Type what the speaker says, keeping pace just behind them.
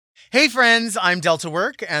Hey friends, I'm Delta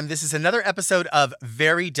Work, and this is another episode of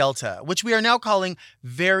Very Delta, which we are now calling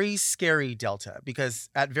Very Scary Delta, because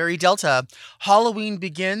at Very Delta, Halloween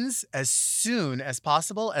begins as soon as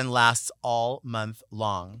possible and lasts all month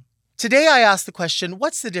long. Today I asked the question,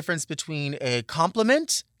 what's the difference between a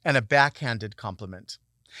compliment and a backhanded compliment?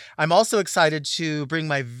 I'm also excited to bring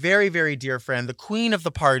my very, very dear friend, the queen of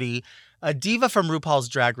the party, a diva from RuPaul's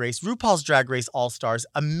Drag Race All-Stars,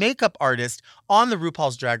 a makeup artist on the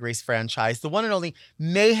RuPaul's Drag Race franchise. The one and only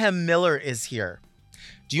Mayhem Miller is here.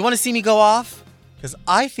 Do you want to see me go off? Because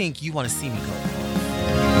I think you want to see me go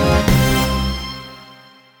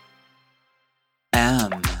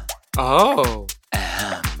off. Oh.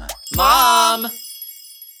 Mom!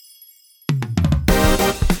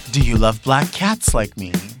 Do you love black cats like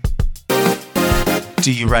me?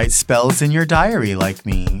 Do you write spells in your diary like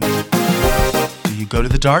me? Do you go to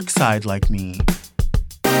the dark side like me?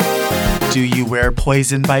 Do you wear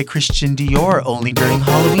Poison by Christian Dior only during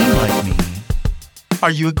Halloween like me?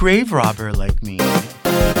 Are you a grave robber like me?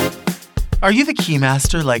 Are you the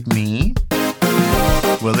keymaster like me?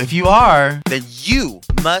 Well, if you are, then you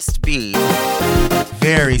must be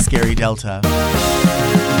Very Scary Delta.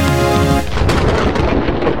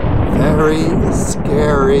 Very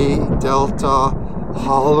Scary Delta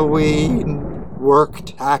Halloween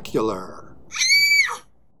Worktacular.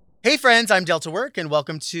 Hey friends, I'm Delta Work, and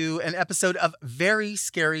welcome to an episode of Very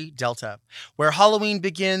Scary Delta, where Halloween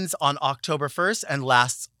begins on October 1st and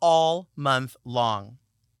lasts all month long.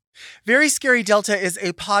 Very Scary Delta is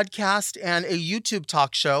a podcast and a YouTube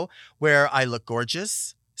talk show where I look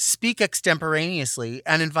gorgeous, speak extemporaneously,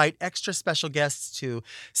 and invite extra special guests to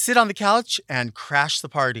sit on the couch and crash the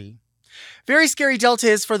party. Very Scary Delta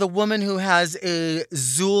is for the woman who has a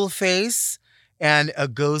Zool face and a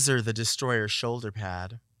Gozer the Destroyer shoulder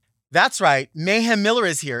pad. That's right, Mayhem Miller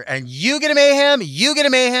is here, and you get a mayhem, you get a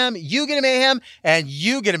mayhem, you get a mayhem, and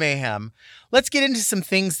you get a mayhem. Let's get into some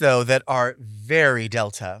things, though, that are very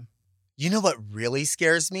Delta. You know what really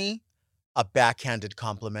scares me? A backhanded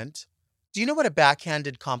compliment. Do you know what a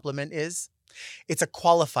backhanded compliment is? It's a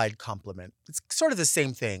qualified compliment. It's sort of the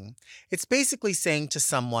same thing. It's basically saying to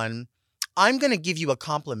someone, I'm going to give you a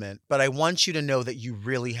compliment, but I want you to know that you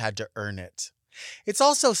really had to earn it. It's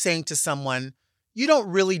also saying to someone, you don't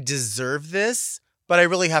really deserve this, but I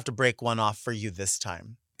really have to break one off for you this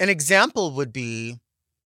time. An example would be,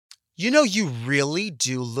 you really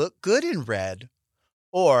do look good in red.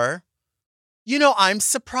 Or, I'm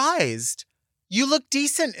surprised. You look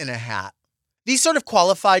decent in a hat. These sort of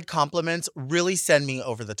qualified compliments really send me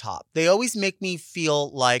over the top. They always make me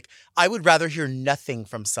feel like I would rather hear nothing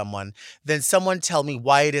from someone than someone tell me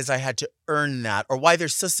why it is I had to earn that or why they're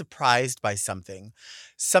so surprised by something.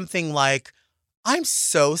 Something like, I'm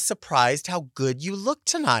so surprised how good you look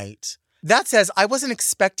tonight. That says, I wasn't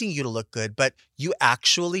expecting you to look good, but you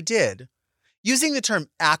actually did. Using the term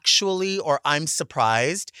actually or I'm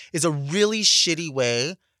surprised is a really shitty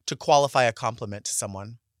way to qualify a compliment to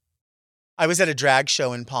someone. I was at a drag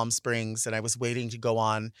show in Palm Springs and I was waiting to go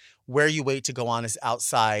on. Where you wait to go on is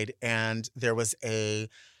outside. And there was a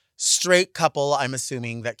straight couple, I'm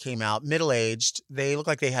assuming, that came out, middle-aged. They looked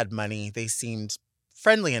like they had money. They seemed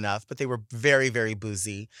friendly enough, but they were very, very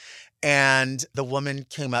boozy. And the woman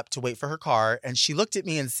came up to wait for her car and she looked at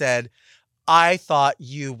me and said, I thought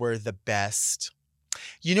you were the best.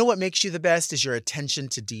 You know what makes you the best is your attention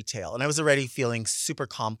to detail. And I was already feeling super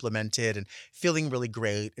complimented and feeling really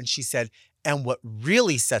great. And she said, and what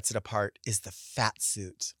really sets it apart is the fat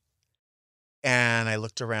suit. And I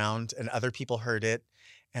looked around and other people heard it.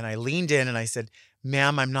 And I leaned in and I said,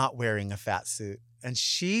 ma'am, I'm not wearing a fat suit. And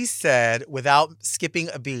she said, without skipping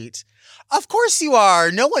a beat, of course you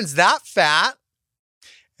are. No one's that fat.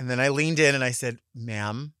 And then I leaned in and I said,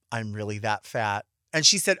 ma'am, I'm really that fat. And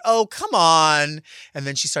she said, oh, come on. And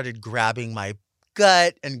then she started grabbing my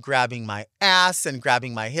gut and grabbing my ass and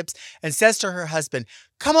grabbing my hips and says to her husband,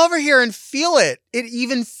 come over here and feel it. It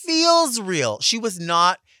even feels real. She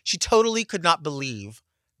totally could not believe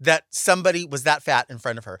that somebody was that fat in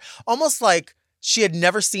front of her. Almost like she had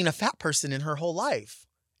never seen a fat person in her whole life.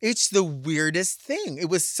 It's the weirdest thing. It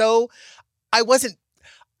was so, I wasn't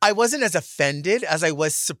as offended as I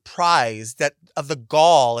was surprised of the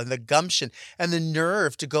gall and the gumption and the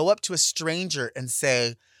nerve to go up to a stranger and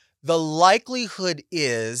say, the likelihood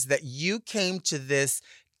is that you came to this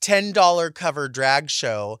 $10 cover drag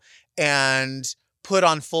show and put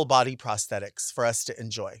on full body prosthetics for us to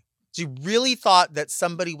enjoy. She really thought that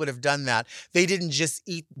somebody would have done that. They didn't just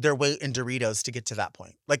eat their weight in Doritos to get to that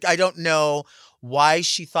point. Like, I don't know why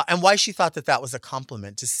she thought that that was a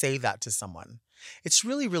compliment to say that to someone. It's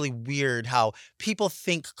really, really weird how people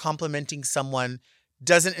think complimenting someone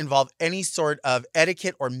doesn't involve any sort of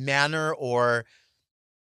etiquette or manner or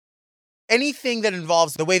anything that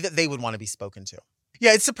involves the way that they would want to be spoken to.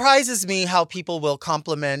 Yeah, it surprises me how people will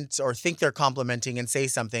compliment or think they're complimenting and say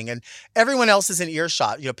something, and everyone else is in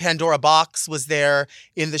earshot. Pandora Box was there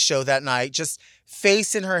in the show that night, just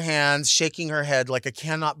face in her hands, shaking her head like, I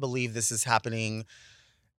cannot believe this is happening.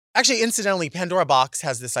 Actually, incidentally, Pandora Box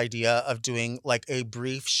has this idea of doing like a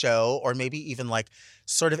brief show or maybe even like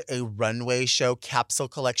sort of a runway show capsule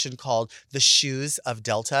collection called The Shoes of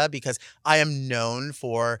Delta, because I am known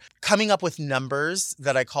for coming up with numbers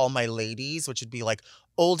that I call my ladies, which would be like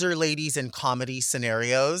older ladies in comedy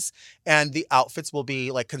scenarios. And the outfits will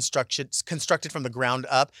be like constructed from the ground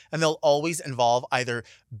up. And they'll always involve either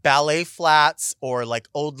ballet flats or like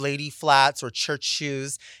old lady flats or church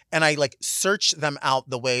shoes. And I like search them out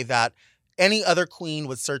the way that any other queen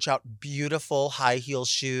would search out beautiful high heel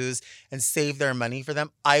shoes and save their money for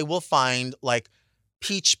them. I will find like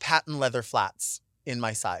peach patent leather flats in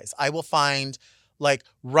my size. I will find like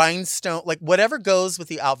rhinestone, like whatever goes with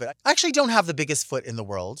the outfit. I actually don't have the biggest foot in the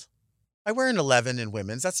world. I wear an 11 in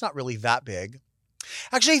women's. That's not really that big.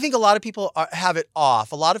 Actually, I think a lot of people have it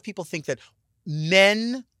off. A lot of people think that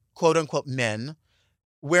men, quote unquote men,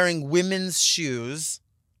 wearing women's shoes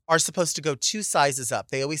are supposed to go 2 sizes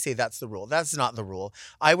up. They always say that's the rule. That's not the rule.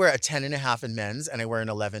 I wear a 10.5 in men's and I wear an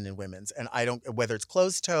 11 in women's. And I don't, whether it's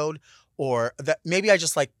closed-toed or that, maybe I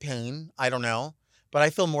just like pain. I don't know. But I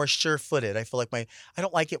feel more sure-footed. I feel like I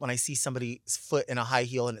don't like it when I see somebody's foot in a high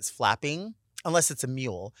heel and it's flapping, unless it's a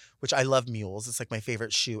mule, which I love mules. It's like my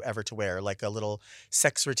favorite shoe ever to wear. Like a little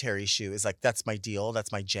secretary shoe is like, that's my deal. That's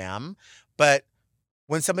my jam. But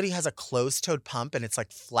when somebody has a closed-toed pump and it's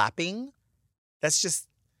like flapping, that's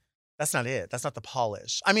not it. That's not the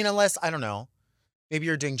polish. I mean, unless, I don't know, maybe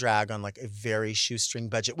you're doing drag on like a very shoestring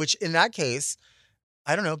budget, which in that case,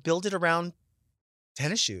 I don't know, build it around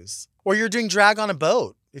tennis shoes. Or you're doing drag on a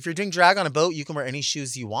boat. If you're doing drag on a boat, you can wear any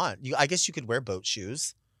shoes you want. I guess you could wear boat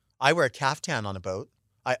shoes. I wear a caftan on a boat.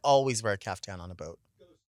 I always wear a caftan on a boat.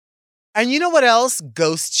 And you know what else?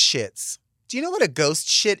 Ghost shits. Do you know what a ghost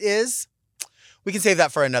shit is? We can save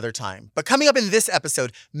that for another time. But coming up in this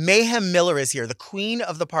episode, Mayhem Miller is here, the queen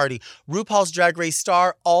of the party, RuPaul's Drag Race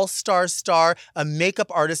star, all-star star, a makeup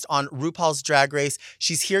artist on RuPaul's Drag Race.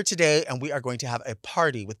 She's here today, and we are going to have a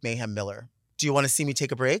party with Mayhem Miller. Do you want to see me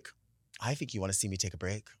take a break? I think you want to see me take a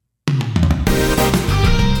break.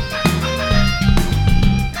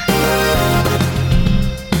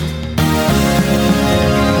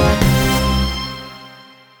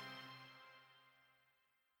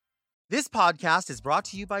 This podcast is brought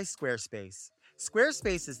to you by Squarespace.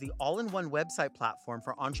 Squarespace is the all-in-one website platform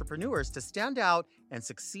for entrepreneurs to stand out and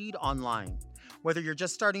succeed online. Whether you're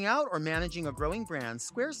just starting out or managing a growing brand,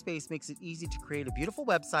 Squarespace makes it easy to create a beautiful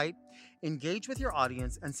website, engage with your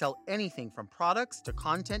audience, and sell anything from products to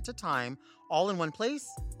content to time, all in one place,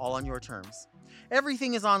 all on your terms.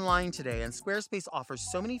 Everything is online today, and Squarespace offers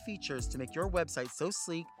so many features to make your website so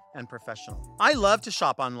sleek and professional. I love to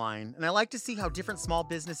shop online, and I like to see how different small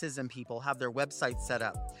businesses and people have their websites set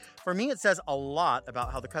up. For me, it says a lot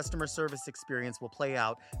about how the customer service experience will play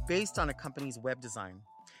out based on a company's web design.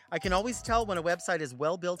 I can always tell when a website is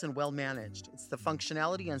well built and well managed. It's the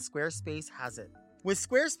functionality, and Squarespace has it. With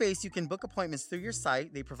Squarespace, you can book appointments through your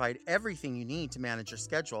site. They provide everything you need to manage your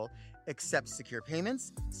schedule, accept secure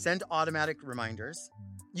payments, send automatic reminders.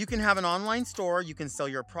 You can have an online store, you can sell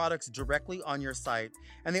your products directly on your site,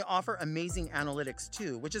 and they offer amazing analytics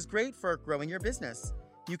too, which is great for growing your business.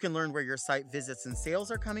 You can learn where your site visits and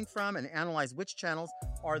sales are coming from and analyze which channels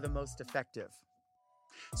are the most effective.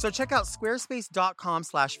 So check out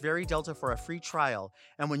squarespace.com/VeryDelta for a free trial.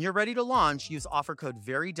 And when you're ready to launch, use offer code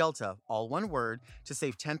VeryDelta, all one word, to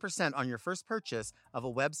save 10% on your first purchase of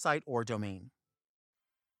a website or domain.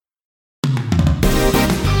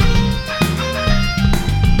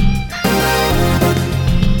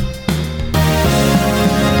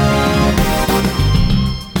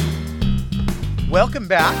 Welcome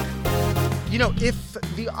back. You know, if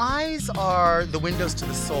the eyes are the windows to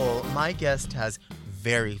the soul, my guest has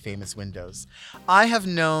very famous windows. I have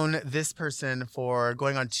known this person for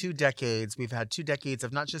going on 2 decades. We've had 2 decades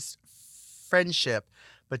of not just friendship,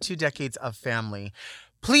 but 2 decades of family.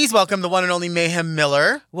 Please welcome the one and only Mayhem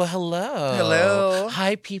Miller. Well, hello. Hello.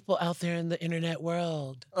 Hi, people out there in the internet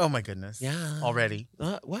world. Oh, my goodness. Yeah. Already.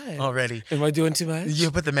 What? Already. Am I doing too much?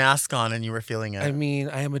 You put the mask on and you were feeling it. I mean,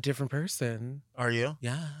 I am a different person. Are you?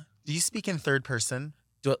 Yeah. Do you speak in third person?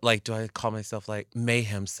 Do I call myself like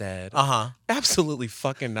Mayhem said? Uh-huh. Absolutely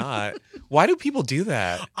fucking not. Why do people do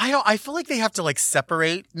that? I feel like they have to like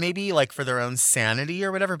separate maybe like for their own sanity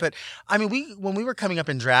or whatever. But I mean, when we were coming up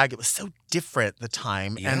in drag, it was so different the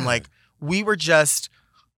time. And Yeah. like we were just,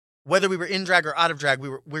 whether we were in drag or out of drag,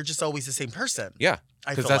 we're just always the same person. Yeah,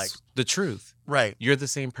 I because feel that's like. the truth. Right. You're the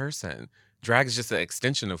same person. Drag is just an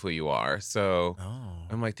extension of who you are. So Oh.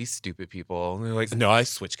 I'm like, these stupid people. And they're like, no, I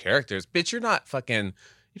switch characters. Bitch, you're not fucking,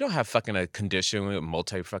 you don't have fucking a condition with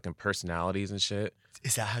multi fucking personalities and shit.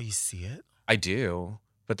 Is that how you see it? I do,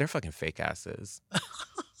 but they're fucking fake asses.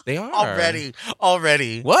 They are.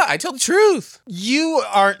 Already. What? I tell the truth. You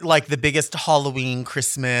aren't like the biggest Halloween,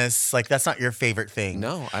 Christmas, like that's not your favorite thing.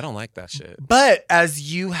 No, I don't like that shit. But as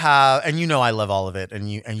you have, and you know I love all of it,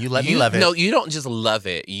 and you let me love it. No, you don't just love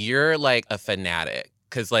it. You're like a fanatic.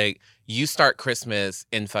 Because like you start Christmas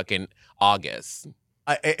in fucking August.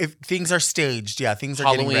 If things are staged, yeah, things are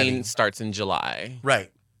Halloween getting ready. starts in July. Right.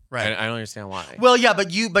 I don't understand why. Well, yeah, but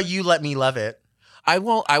you let me love it. I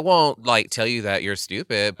won't like tell you that you're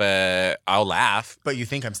stupid, but I'll laugh. But you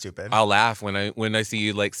think I'm stupid. I'll laugh when I see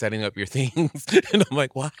you like setting up your things, and I'm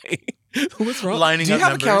like, why? What's wrong? Lining Do you up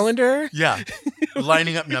have numbers. a calendar? Yeah.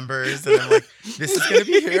 Lining up numbers, and I'm like, this is gonna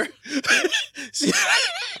be here.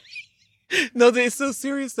 No, it's so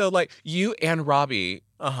serious though. Like you and Robbie,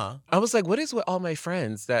 Uh-huh. I was like, what is with all my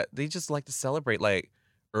friends that they just like to celebrate like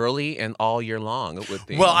early and all year long with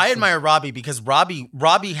things? Well, I admire Robbie because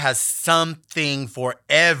Robbie has something for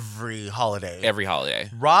every holiday. every holiday.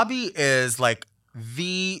 Robbie is like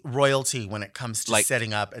the royalty when it comes to Like-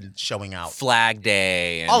 setting up and showing out. Flag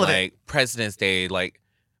Day and All of it. like President's Day, like,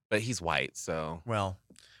 but he's white, so Well,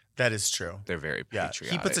 that is true. they're very Yeah,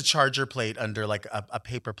 patriotic. he puts a charger plate under like a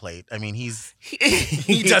paper plate. I mean, he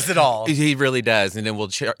he does it all. He really does, and then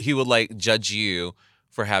he will like judge you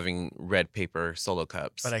for having red paper solo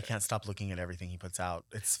cups. But I can't stop looking at everything he puts out.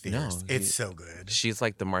 It's No, fierce. It's so good. She's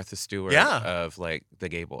like the Martha Stewart Yeah. of like the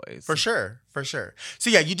gay boys. For sure. So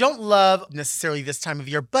yeah, you don't love necessarily this time of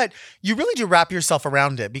year, but you really do wrap yourself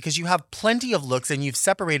around it because you have plenty of looks and you've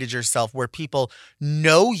separated yourself where people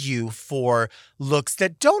know you for looks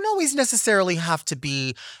that don't always necessarily have to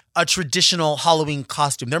be a traditional Halloween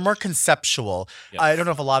costume. They're more conceptual. Yes. I don't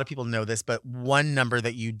know if a lot of people know this, but one number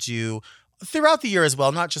that you do throughout the year as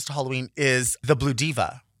well, not just Halloween, is the Blue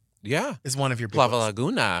Diva. Yeah. Is one of your big Plava ones.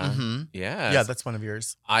 Laguna. Mhm. Yes. Yeah, that's one of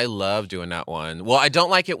yours. I love doing that one. Well, I don't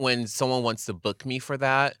like it when someone wants to book me for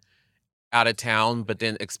that out of town, but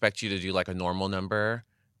then expect you to do like a normal number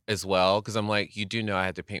as well. Because I'm like, you do know I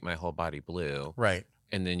had to paint my whole body blue. Right.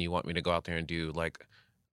 And then you want me to go out there and do like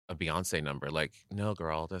a Beyonce number. Like, no,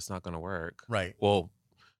 girl, that's not going to work. Right. Well,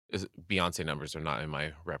 Beyonce numbers are not in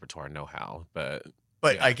my repertoire know-how, but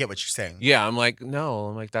But yeah. I get what you're saying. yeah, I'm like, no,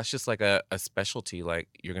 I'm like, that's just like a specialty. Like,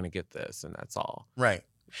 you're going to get this and that's all. Right.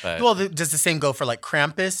 But Well, does the same go for like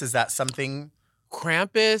Krampus? Is that something?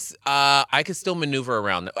 Krampus, I can still maneuver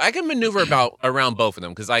around. I can maneuver around both of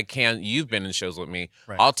them because I can. You've been in shows with me.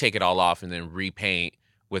 Right. I'll take it all off and then repaint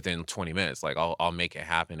within 20 minutes. Like I'll make it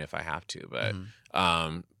happen if I have to.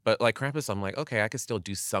 But like Krampus, I'm like, okay, I could still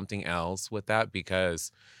do something else with that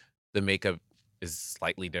because the makeup is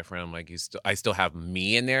slightly different. I'm like, I still have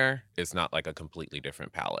me in there. It's not like a completely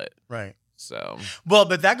different palette. Right. So Well,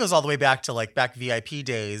 but that goes all the way back to like back VIP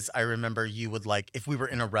days. I remember you would like, if we were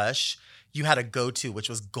in a rush, you had a go-to, which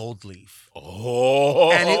was Gold Leaf.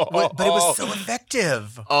 oh, And but it was so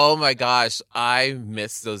effective. Oh my gosh, I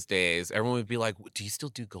miss those days. Everyone would be like, "Do you still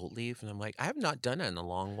do Gold Leaf?" And I'm like, "I have not done it in a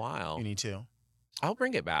long while. You need to. I'll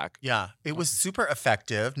bring it back." Yeah, it was super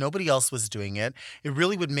effective. Nobody else was doing it. It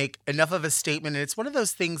really would make enough of a statement. And it's one of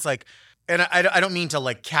those things like, and I don't mean to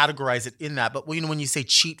like categorize it in that, but you know, when you say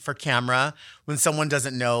cheat for camera, when someone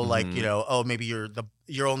doesn't know, like, you know, oh, maybe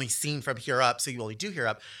you're only seen from here up, so you only do here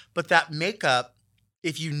up. But that makeup,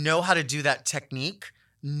 if you know how to do that technique,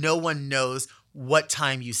 no one knows what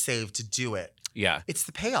time you saved to do it. Yeah. It's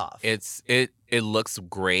the payoff. It looks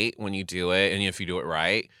great when you do it and if you do it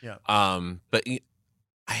right. Yeah. But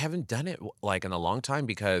I haven't done it like in a long time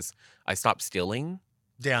because I stopped stealing.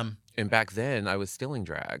 Damn. And back then I was stealing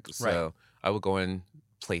drag. So I would go in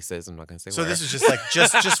places. I'm not going to say So where. this is just like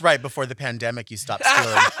just right before the pandemic, you stopped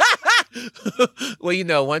stealing. Well, you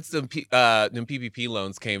know, once them PPP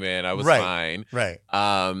loans came in, I was Right. fine. Right.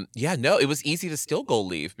 Yeah, no, it was easy to steal Gold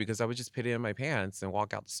Leaf because I would just put it in my pants and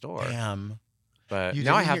walk out the store. Damn. But You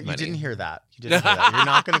now I didn't have hear, money. You didn't hear that. You didn't hear that. You're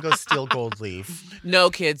not going to go steal Gold Leaf. No,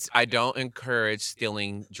 kids, I don't encourage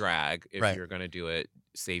stealing drag. If Right. you're going to do it,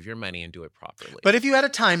 save your money and do it properly. But if you had a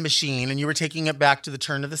time machine and you were taking it back to the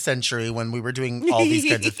turn of the century when we were doing all these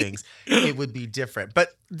kinds of things, it would be different. But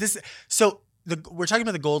so we're talking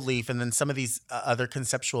about the gold leaf and then some of these other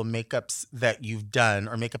conceptual makeups that you've done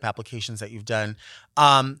or makeup applications that you've done.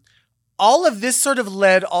 All of this sort of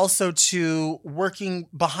led also to working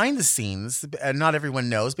behind the scenes, and not everyone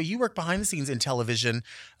knows, but you work behind the scenes in television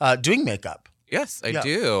doing makeup. Yes, I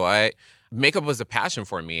do. Makeup was a passion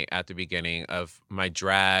for me at the beginning of my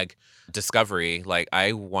drag discovery. Like,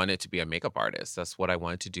 I wanted to be a makeup artist. That's what I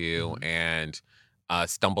wanted to do, and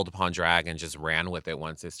stumbled upon drag and just ran with it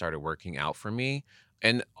once it started working out for me.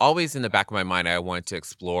 And always in the back of my mind, I wanted to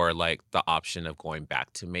explore like the option of going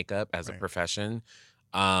back to makeup as a profession.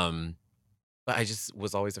 But I just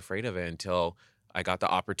was always afraid of it until I got the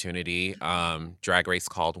opportunity. Drag Race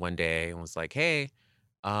called one day and was like, "Hey,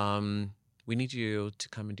 we need you to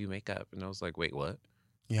come and do makeup." And I was like, "Wait, what?"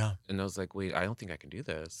 Yeah. And I was like, "Wait, I don't think I can do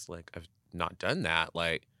this. Like, I've not done that.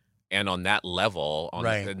 Like, and on that level,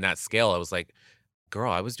 in that scale, I was like,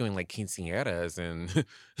 girl, I was doing like quinceañeras and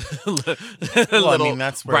little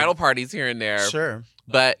that's where, bridal parties here and there." Sure.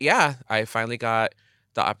 But yeah, I finally got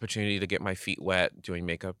the opportunity to get my feet wet doing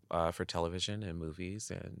makeup for television and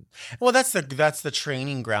movies. And Well, that's the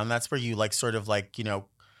training ground. That's where you like sort of like,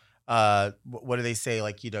 what do they say?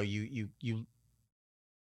 Like, you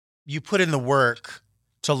put in the work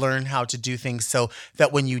to learn how to do things so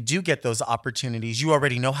that when you do get those opportunities, you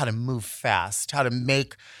already know how to move fast, how to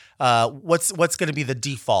make what's going to be the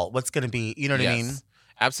default, what's going to be, you know what I mean?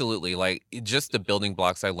 Absolutely. Like, just the building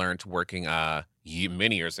blocks I learned working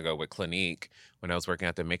many years ago with Clinique when I was working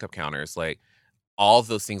at the makeup counters. Like, all of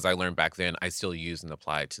those things I learned back then, I still use and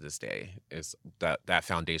apply to this day. Is that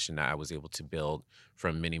foundation that I was able to build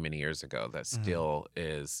from many, many years ago that still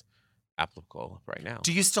is applicable right now.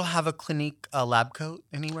 Do you still have a Clinique lab coat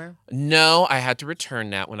anywhere? No, I had to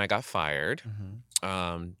return that when I got fired.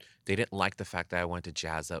 They didn't like the fact that I wanted to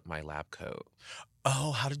jazz up my lab coat.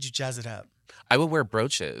 Oh, how did you jazz it up? I would wear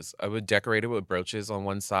brooches. I would decorate it with brooches on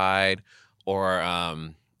one side, or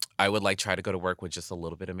I would like try to go to work with just a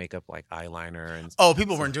little bit of makeup, like eyeliner. And oh,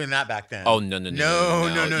 people weren't doing that back then. Oh, no.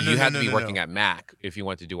 You had to be working at MAC if you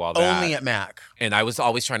wanted to do all that. Only at MAC. And I was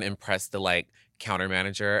always trying to impress the like counter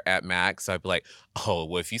manager at MAC. So I'd be like, "Oh,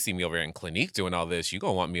 well, if you see me over in Clinique doing all this, you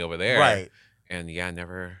gonna want me over there." Right. And yeah,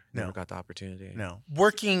 never got the opportunity. No.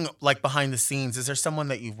 Working like behind the scenes, is there someone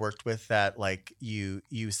that you've worked with that like you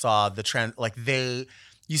saw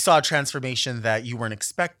you saw a transformation that you weren't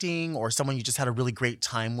expecting, or someone you just had a really great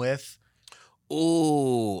time with?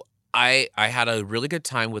 Ooh, I had a really good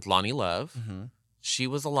time with Lonnie Love. She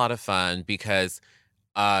was a lot of fun because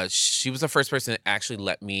she was the first person that actually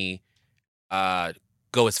let me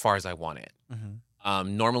go as far as I wanted.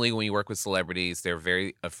 Normally, when you work with celebrities, they're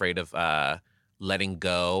very afraid of letting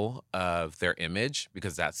go of their image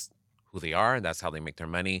because that's who they are and that's how they make their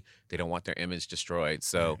money. They don't want their image destroyed.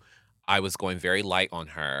 So I was going very light on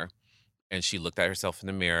her, and she looked at herself in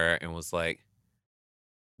the mirror and was like,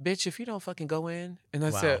 "Bitch, if you don't fucking go in." And I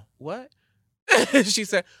said, "What?" She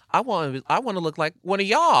said, I want to look like one of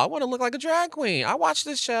y'all. I want to look like a drag queen. I watch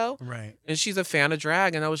this show." Right. And she's a fan of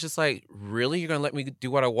drag. And I was just like, "Really? You're going to let me do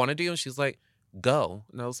what I want to do?" And she's like, "Go."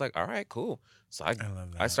 And I was like, "All right, cool." So I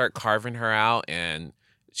love that. I started carving her out, and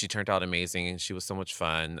she turned out amazing. And she was so much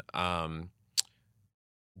fun.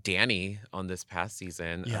 Danny on this past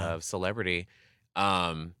season of Celebrity,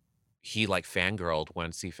 he like fangirled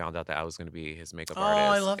once he found out that I was going to be his makeup artist.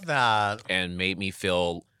 Oh, I love that. And made me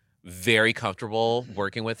feel very comfortable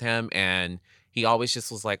working with him. And he always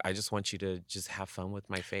just was like, "I just want you to just have fun with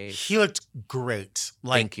my face." He looked great.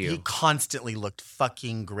 Like, Thank you. He constantly looked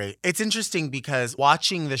fucking great. It's interesting because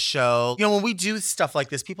watching the show, when we do stuff like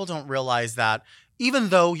this, people don't realize that even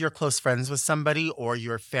though you're close friends with somebody or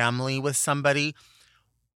you're family with somebody,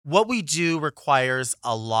 what we do requires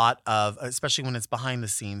a lot of, especially when it's behind the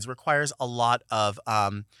scenes, requires a lot of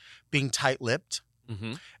being tight-lipped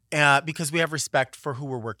because we have respect for who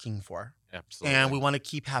we're working for. Absolutely. And we want to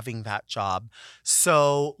keep having that job.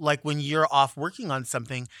 So like when you're off working on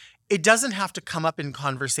something, it doesn't have to come up in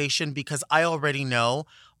conversation because I already know.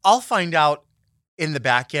 I'll find out in the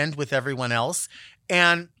back end with everyone else.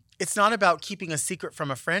 And it's not about keeping a secret from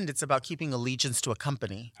a friend. It's about keeping allegiance to a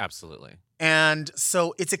company. Absolutely. And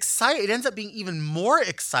so it's exciting. It ends up being even more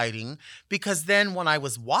exciting because then when I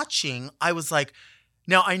was watching, I was like,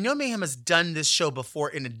 now I know Mayhem has done this show before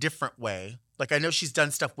in a different way. Like I know she's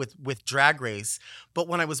done stuff with Drag Race, but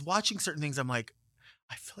when I was watching certain things, I'm like,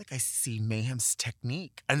 I feel like I see Mayhem's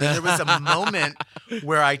technique. And then there was a moment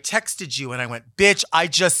where I texted you and I went, "Bitch, I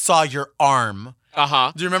just saw your arm."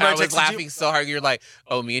 Uh-huh. Do you remember I I was texted laughing you? so hard. You're like,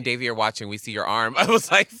 oh, me and Davey are watching. We see your arm. I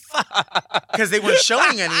was like, fuck. Because they weren't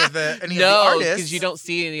showing any of the No, artists. because you don't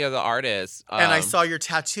see any of the artists. And I saw your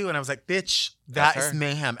tattoo, and I was like, "Bitch, that That's is her.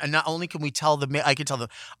 mayhem." And not only can we tell I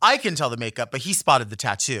can tell the makeup, but he spotted the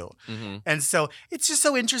tattoo. Mm-hmm. And so it's just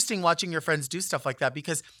so interesting watching your friends do stuff like that,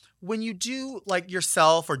 because when you do like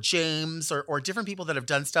yourself or James or different people that have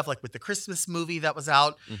done stuff like with the Christmas movie that was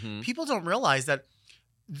out, Mm-hmm. people don't realize that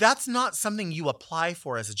that's not something you apply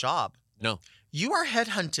for as a job. No. You are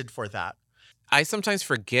headhunted for that. I sometimes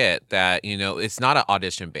forget that, it's not an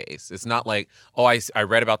audition base. It's not like, oh, I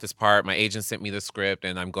read about this part. My agent sent me the script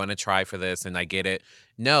and I'm going to try for this and I get it.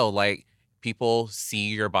 No, like people see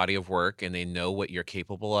your body of work and they know what you're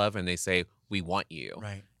capable of and they say, we want you.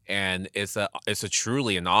 Right. And it's a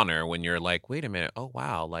truly an honor when you're like, wait a minute. Oh,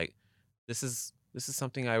 wow. Like this is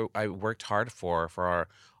something I worked hard for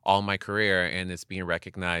all my career and it's being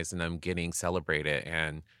recognized and I'm getting celebrated.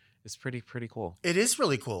 And it's pretty cool. It is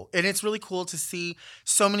really cool. And it's really cool to see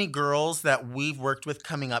so many girls that we've worked with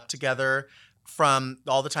coming up together from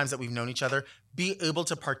all the times that we've known each other, be able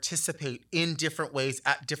to participate in different ways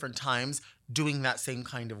at different times, doing that same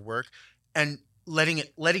kind of work and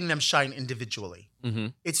letting them shine individually. Mm-hmm.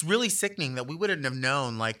 It's really sickening that we wouldn't have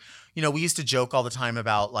known. Like, we used to joke all the time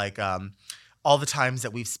about like, all the times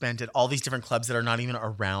that we've spent at all these different clubs that are not even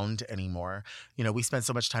around anymore. We spent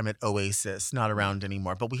so much time at Oasis, not around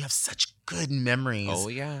anymore, but we have such good memories Oh,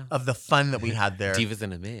 yeah. of the fun that we had there. Divas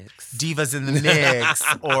in the mix. Divas in the mix.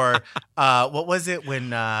 Or what was it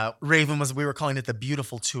when Raven we were calling it the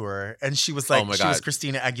Beautiful Tour. And she was like, Oh my she was God.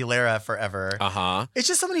 Christina Aguilera forever. Uh-huh. It's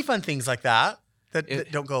just so many fun things like that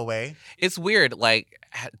don't go away. It's weird, like,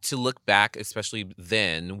 to look back, especially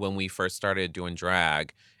then when we first started doing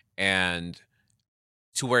drag and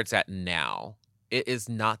to where it's at now. It is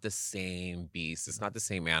not the same beast. It's not the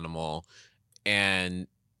same animal. And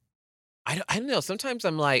I don't know. Sometimes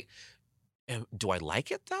I'm like, do I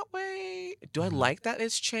like it that way? Do I like that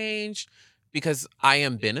it's changed? Because I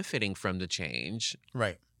am benefiting from the change.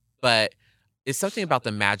 Right. But it's something about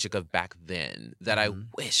the magic of back then that I Mhm.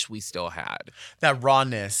 wish we still had. That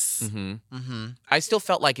rawness. Mm-hmm. Mm-hmm. I still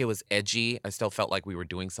felt like it was edgy. I still felt like we were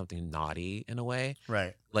doing something naughty in a way.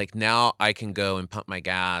 Right. Like now I can go and pump my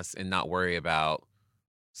gas and not worry about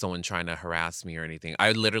someone trying to harass me or anything.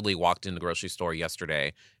 I literally walked in the grocery store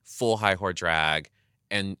yesterday, full high whore drag,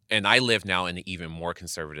 and I live now in an even more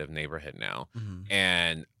conservative neighborhood now. Mm-hmm.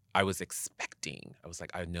 And I was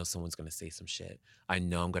like, I know someone's going to say some shit. I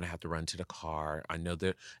know I'm going to have to run to the car. I know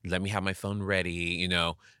that, let me have my phone ready,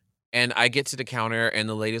 And I get to the counter and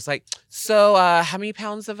the lady's like, so how many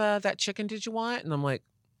pounds of that chicken did you want? And I'm like,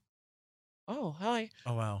 oh, hi.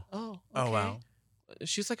 Oh, wow. Oh, okay. Oh, wow.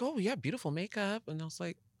 She's like, oh, yeah, beautiful makeup. And I was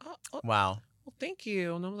like, oh, Wow. well, thank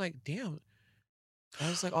you. And I'm like, damn. I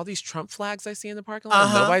was like, all these Trump flags I see in the parking lot,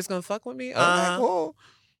 Uh-huh. nobody's going to fuck with me? Uh-huh. Cool.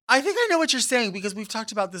 I think I know what you're saying because we've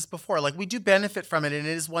talked about this before. Like we do benefit from it and it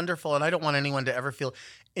is wonderful and I don't want anyone to ever feel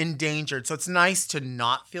endangered. So it's nice to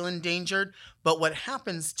not feel endangered. But what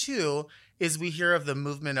happens too is we hear of the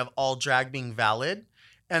movement of all drag being valid.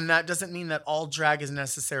 And that doesn't mean that all drag is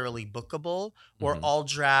necessarily bookable or Mhm. all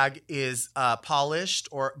drag is polished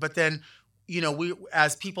but then, we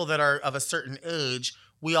as people that are of a certain age,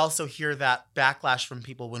 we also hear that backlash from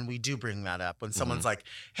people when we do bring that up. When someone's like,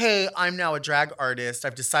 hey, I'm now a drag artist.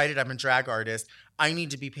 I've decided I'm a drag artist. I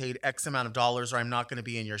need to be paid X amount of dollars or I'm not going to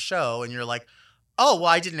be in your show. And you're like, oh, well,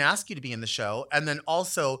 I didn't ask you to be in the show. And then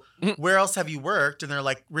also, where else have you worked? And they're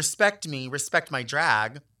like, respect me, respect my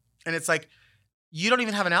drag. And it's like, you don't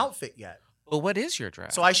even have an outfit yet. Well, what is your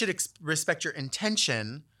drag? So I should respect your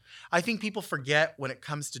intention. I think people forget when it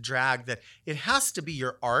comes to drag that it has to be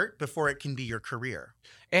your art before it can be your career.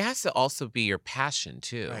 It has to also be your passion,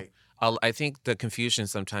 too. Right. I think the confusion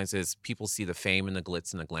sometimes is people see the fame and the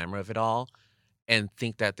glitz and the glamour of it all and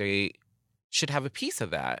think that they should have a piece of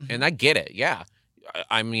that. Mhm. And I get it. Yeah.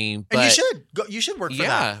 I mean, but And you should. You should work for that.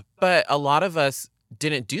 yeah, but a lot of us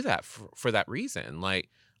didn't do that for that reason. Like,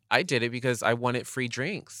 I did it because I wanted free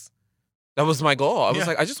drinks. That was my goal. I was Yeah.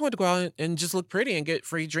 like, I just wanted to go out and just look pretty and get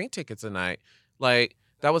free drink tickets a night. Like,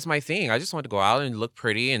 that was my thing. I just wanted to go out and look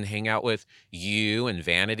pretty and hang out with you and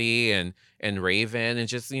Vanity and Raven and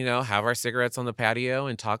just, have our cigarettes on the patio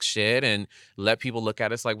and talk shit and let people look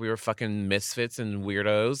at us like we were fucking misfits and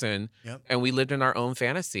weirdos Yep. and we lived in our own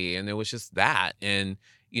fantasy and it was just that. And,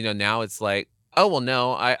 now it's like, oh, well,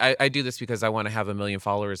 no, I do this because I want to have 1 million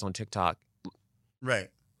followers on TikTok. Right.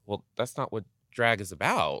 Well, that's not what drag is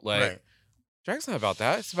about. Like, Right. drag's not about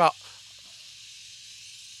that. It's about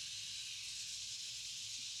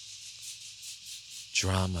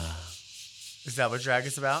drama. Is that what drag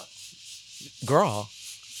is about? Girl,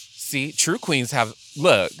 see, true queens have,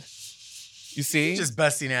 look, you see? Just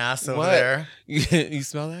busting ass over What? there. You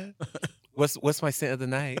smell that? What's my scent of the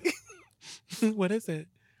night? What is it?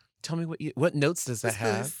 Tell me what notes does that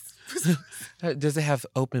have? Does it have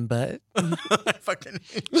open butt? I fucking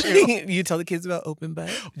hate you. You tell the kids about open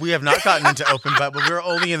butt? We have not gotten into open butt, but we're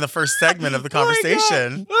only in the first segment of the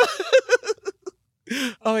conversation.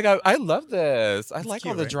 Oh my God, I love this. I like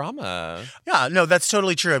cute, all the right? drama. Yeah, no, that's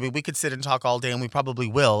totally true. I mean, we could sit and talk all day, and we probably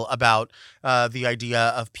will, about the idea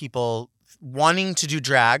of people wanting to do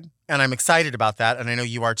drag, and I'm excited about that, and I know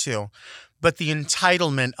you are too. But the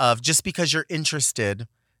entitlement of just because you're interested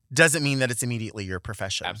doesn't mean that it's immediately your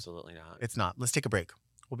profession. Absolutely not. It's not. Let's take a break.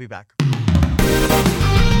 We'll be back.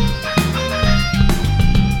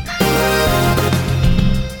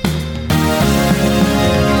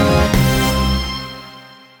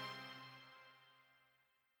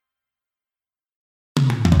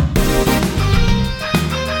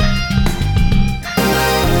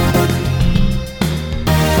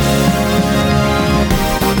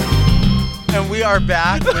 And we are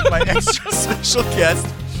back with my extra special guest,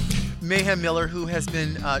 Mayhem Miller, who has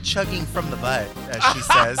been chugging from the butt, as she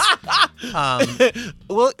says.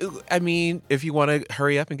 Well, I mean, if you want to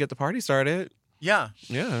hurry up and get the party started. Yeah.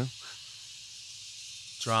 Yeah.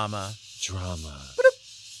 Drama. Drama.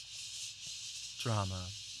 Drama.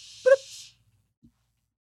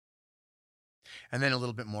 And then a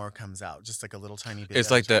little bit more comes out, just like a little tiny bit.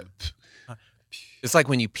 It's like it's like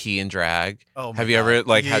when you pee and drag. Oh my Have you God. ever had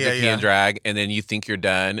to Yeah, pee yeah. and drag, and then you think you're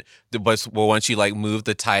done, but once you like move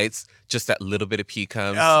the tights, just that little bit of pee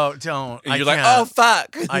comes. Oh, don't. And I you're like, can't. oh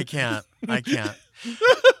fuck. I can't.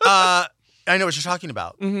 I know what you're talking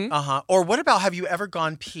about. Mhm. Uh-huh. Or what about, have you ever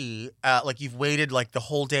gone pee, like you've waited like the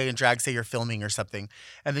whole day in drag, say you're filming or something,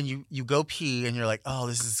 and then you go pee and you're like, oh,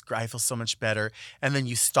 this is great. I feel so much better. And then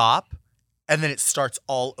you stop and then it starts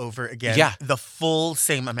all over again. Yeah. The full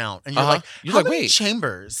same amount. And you're Uh-huh. like, You're how like, many wait.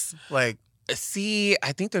 chambers? Like, See,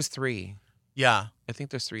 I think there's 3. yeah, I think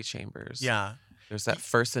there's 3 chambers. yeah. There's that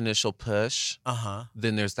first initial push. Uh-huh.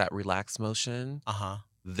 Then there's that relaxed motion. Uh-huh.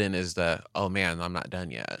 Then is the, oh man, I'm not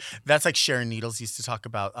done yet. That's like Sharon Needles used to talk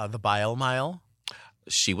about the bile mile.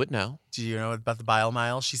 She would know. Do you know about the bile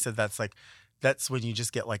mile? She said that's when you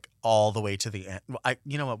just get like all the way to the end. Well,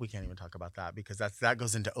 you know what? We can't even talk about that because that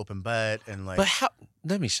goes into open butt and like. But how?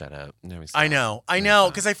 Let me shut up. Let me stop. I know, Let me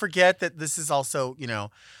because stop. I forget that this is also,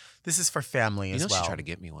 this is for family You as know well. she tried to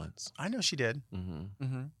get me once. I know she did. Mm-hmm.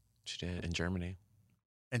 Mm-hmm. She did in Germany.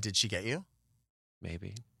 And did she get you?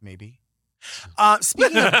 Maybe. Maybe.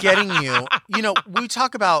 Speaking of getting you, we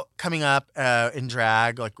talk about coming up in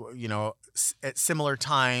drag, like, at similar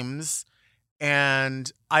times.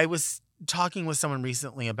 And I was talking with someone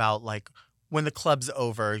recently about like when the club's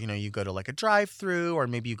over, you go to like a drive-through or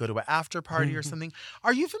maybe you go to an after party or something.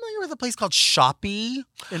 Are you familiar with a place called Shoppy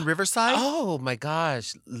in Riverside? Oh my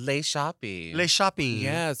gosh, Les Shoppy. Les Shoppy.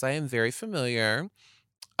 Yes, I am very familiar.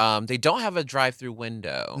 They don't have a drive-through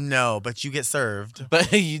window, No, but you get served.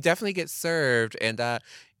 but you definitely get served,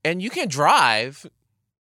 and you can drive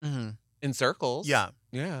hmm in circles. Yeah.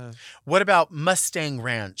 Yeah. What about Mustang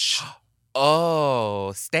Ranch?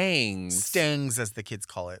 Oh, Stangs. Stangs, as the kids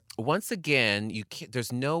call it. Once again, you can't.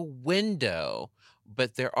 There's no window,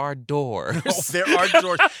 but there are doors. There are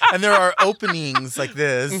doors and there are openings like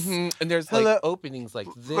this. Mhm. And there's Hello. like openings like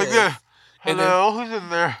this. Like this. And then- Hello, who's in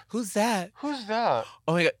there? Who's that? Who's that?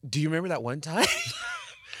 Oh my God. Do you remember that one time?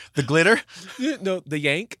 The glitter? No, the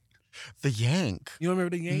yank. The yank. You don't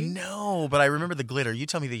remember the yank? No, but I remember the glitter. You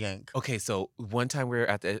tell me the yank. Okay, so one time we were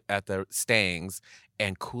at the Stangs,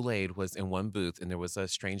 and Kool-Aid was in one booth, and there was a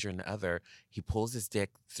stranger in the other. He pulls his dick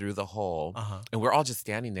through the hole, Uh-huh. and we're all just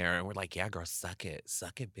standing there, and we're like, "Yeah, girl, suck it,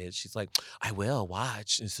 bitch." She's like, "I will,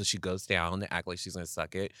 watch." And so she goes down to act like she's gonna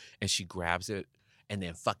suck it, and she grabs it, and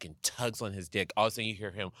then fucking tugs on his dick. All of a sudden, you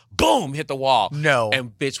hear him, boom, hit the wall, No.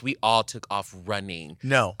 and bitch, we all took off running.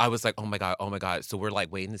 No. I was like, oh my God. So we're like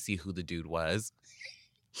waiting to see who the dude was.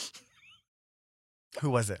 Who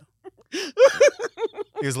was it?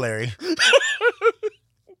 It was Larry.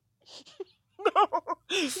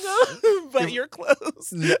 No, but you're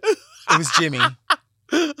close. No, it was Jimmy.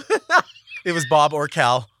 It was Bob or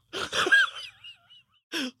Cal.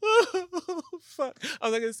 Fuck.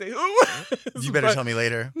 I'm not gonna say who it was, You better but tell me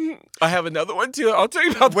later. I have another one too. I'll tell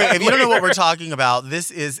you about Wait, that if you don't know what later. we're talking about,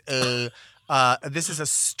 this is a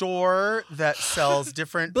store that sells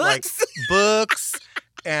different like Books. books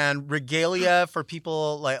and regalia for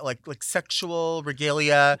people like sexual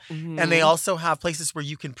regalia. And they Mhm. also have places where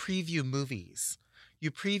you can preview movies.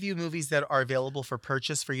 You preview movies that are available for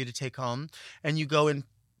purchase for you to take home, and you go and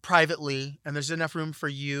privately, and there's enough room for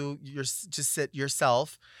to sit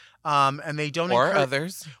yourself. And they don't Or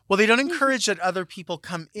others. Well, they don't encourage that other people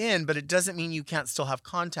come in, but it doesn't mean you can't still have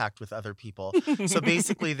contact with other people. So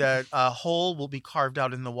basically, the hole will be carved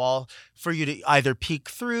out in the wall for you to either peek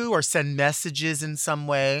through or send messages in some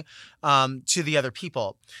way to the other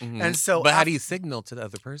people. Mhm. And so, But how do you signal to the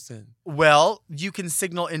other person? well, you can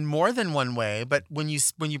signal in more than one way. But when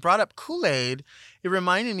you brought up Kool-Aid, it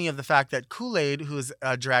reminded me of the fact that Kool-Aid, who is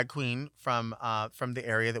a drag queen from the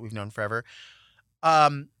area that we've known forever,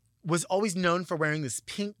 was always known for wearing this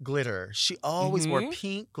pink glitter. She always wore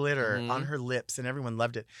pink glitter on her lips, and everyone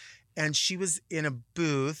loved it. And she was in a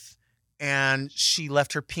booth, and she had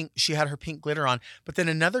her pink glitter on. But then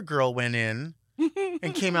another girl went in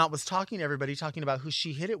and came out, was talking to everybody, talking about who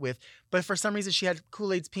she hit it with. But for some reason, she had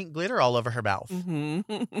Kool-Aid's pink glitter all over her mouth.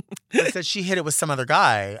 It said she hit it with some other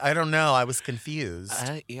guy. I don't know. I was confused.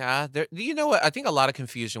 Yeah. You know what? I think a lot of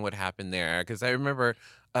confusion would happen there because I remember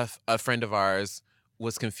a friend of ours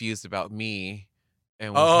was confused about me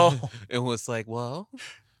and was like, well,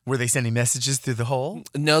 were they sending messages through the hole?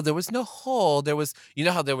 No, there was no hole. There was, you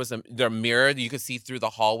know how there was a mirror that you could see through the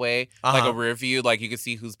hallway, like a rear view, like you could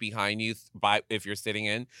see who's behind you if you're sitting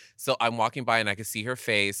in. So I'm walking by and I could see her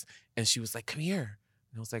face, and she was like, "Come here."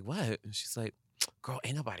 And I was like, "What?" And she's like, "Girl,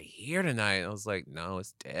 ain't nobody here tonight." And I was like, "No,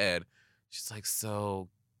 it's dead." She's like, "So,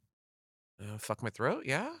 fuck my throat,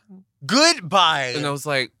 yeah?" Goodbye. And I was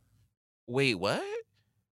like, "Wait, what?"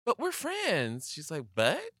 But we're friends. She's like,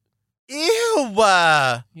 "But?" Ew.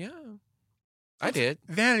 Yeah. I did.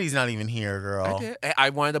 Vanity's not even here, girl. I did. I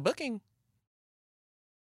wanted a booking.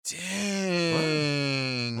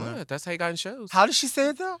 Dang. What? That's how you got in shows. How did she say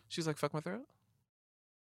it, though? She's like, "Fuck my throat."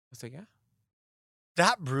 I said, "Yeah."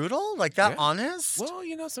 That brutal? Like that Yeah. honest? Well,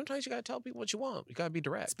 sometimes you got to tell people what you want. You got to be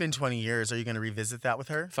direct. It's been 20 years. Are you going to revisit that with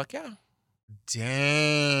her? Fuck yeah.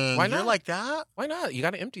 Dang. Why You're not? like that? Why not? You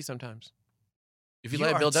got to empty sometimes. If you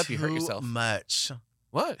let it build up, you hurt yourself. Too much.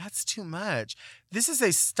 What? That's too much. This is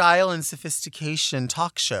a style and sophistication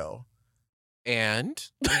talk show. And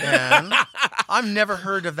I've never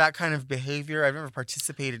heard of that kind of behavior. I've never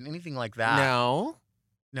participated in anything like that. No.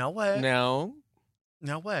 Now what? No.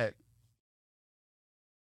 Now what?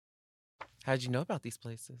 How'd you know about these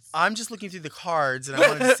places? I'm just looking through the cards, and I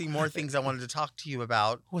wanted to see more things I wanted to talk to you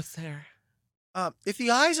about. What's there? If the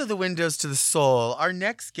eyes are the windows to the soul, our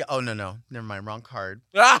next oh no, never mind, wrong card.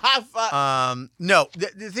 No,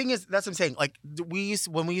 the thing is, that's what I'm saying. Like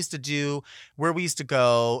when we used to do where we used to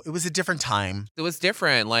go, it was a different time. It was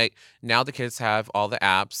different. Like now the kids have all the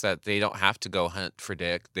apps that they don't have to go hunt for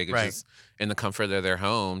dick. They could just, in the comfort of their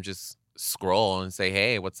home, just scroll and say,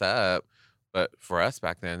 "Hey, what's up?" But for us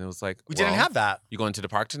back then, it was like, We didn't have that. You going to the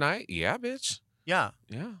park tonight? Yeah, bitch. Yeah.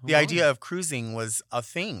 Yeah. The idea of cruising was a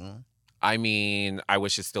thing. I mean, I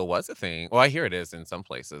wish it still was a thing. Well, I hear it is in some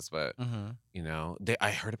places, but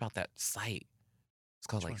I heard about that site. It's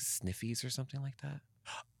called like Sniffies or something like that.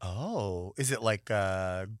 Oh, is it like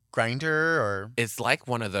a Grinder or? It's like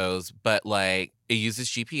one of those, but like it uses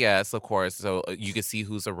GPS, of course, so you can see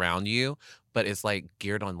who's around you. But it's like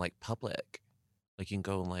geared on like public. Like you can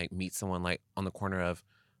go and like meet someone like on the corner of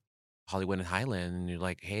Hollywood and Highland, and you're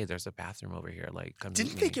like, "Hey, there's a bathroom over here. Like, come."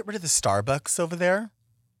 Didn't they get rid of the Starbucks over there?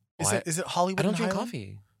 Is it Hollywood? I don't and drink Highland?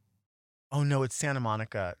 coffee. Oh no, it's Santa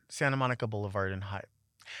Monica Boulevard in High.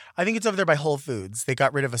 I think it's over there by Whole Foods. They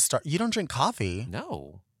got rid of You don't drink coffee?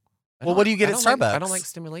 No. Well, what do you get at Starbucks? I don't like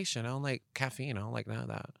stimulation. I don't like caffeine. I don't like none of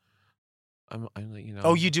that. I'm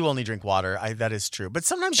Oh, you do only drink water. That is true. But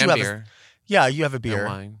sometimes you and have beer. Yeah, you have a beer.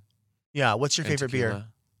 And wine. Yeah. What's your And favorite beer? tequila.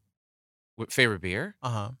 What favorite beer?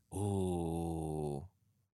 Ooh,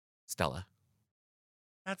 Stella.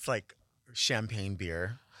 That's like champagne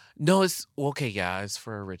beer. No, it's okay. Yeah, it's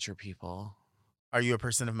for richer people. Are you a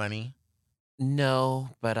person of money? No,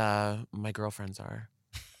 but my girlfriends are.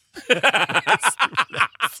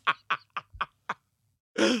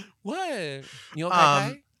 What? You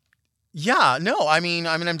okay? Yeah. No. I mean,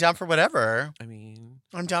 I'm down for whatever.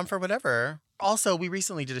 I'm down for whatever. Also, we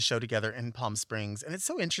recently did a show together in Palm Springs, and it's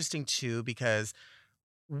so interesting too because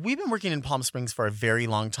we've been working in Palm Springs for a very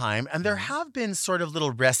long time, and there have been sort of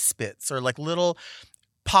little respites or like little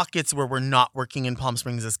pockets where we're not working in Palm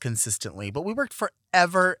Springs as consistently. But we worked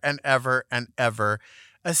forever and ever and ever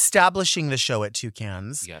establishing the show at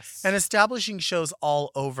Toucans. Yes. And establishing shows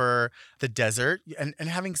all over the desert and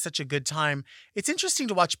having such a good time. It's interesting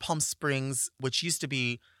to watch Palm Springs, which used to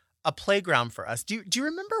be a playground for us. Do you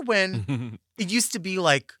remember when it used to be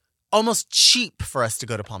like almost cheap for us to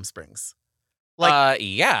go to Palm Springs?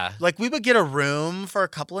 Yeah. Like we would get a room for a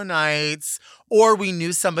couple of nights, or we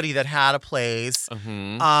knew somebody that had a place.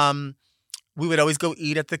 We would always go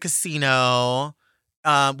eat at the casino.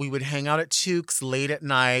 We would hang out at Tukes late at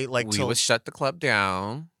night. Like We would shut the club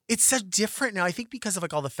down. It's so different now. I think because of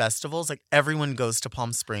like all the festivals, like everyone goes to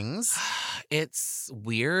Palm Springs. It's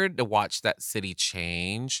weird to watch that city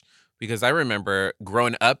change because I remember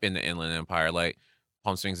growing up in the Inland Empire, like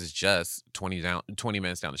Palm Springs is just 20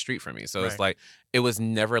 minutes down the street from me. So it's Right. like, it was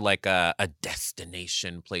never like a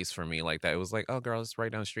destination place for me like that. It was like, oh, girl, it's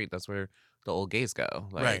right down the street. That's where the old gays go.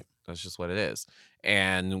 Like, Right. That's just what it is.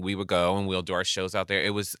 And we would go and we'll do our shows out there.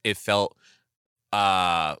 It felt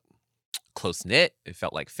close knit. It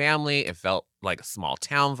felt like family. It felt like a small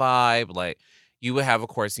town vibe. Like you would have, of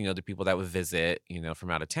course, the people that would visit, from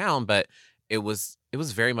out of town, but it was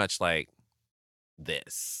very much like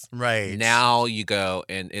this. Right. Now you go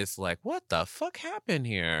and it's like, what the fuck happened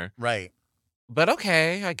here? Right. But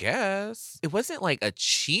okay, I guess. It wasn't like a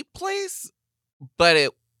cheap place, but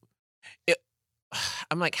it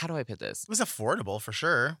I'm like, how do I put this? It was affordable for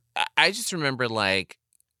sure. I just remember like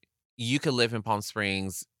you could live in Palm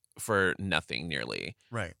Springs for nothing nearly.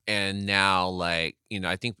 Right. And now, like,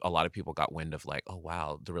 I think a lot of people got wind of like, oh,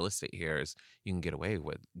 wow, the real estate here is you can get away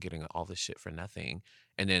with getting all this shit for nothing.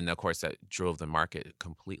 And then, of course, that drove the market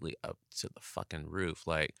completely up to the fucking roof.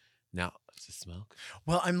 Like, now, is it smoke?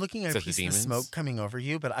 Well, I'm looking at Is a that the piece of demons? smoke coming over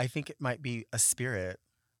you, but I think it might be a spirit.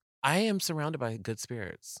 I am surrounded by good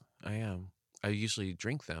spirits. I am. I usually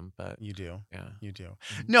drink them, but You do. yeah. You do.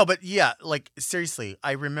 Mhm. No, but yeah, like seriously,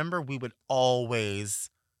 I remember we would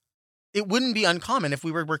always. It wouldn't be uncommon if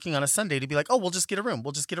we were working on a Sunday to be like, oh, we'll just get a room.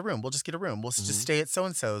 We'll just get a room. We'll just get a room. We'll Mhm. just stay at so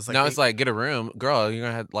and so's. Now it's like, get a room. Girl, you're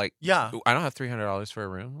going to have like, yeah, I don't have $300 for a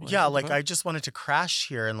room. yeah. what the Like fuck? I just wanted to crash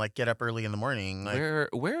here and like get up early in the morning. Like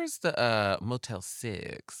Where's the Motel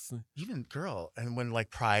 6? even girl, and when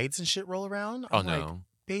like prides and shit roll around, Oh, I'm like, no.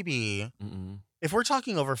 baby, Mm-mm. if we're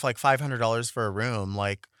talking over for like $500 for a room,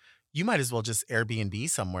 like you might as well just Airbnb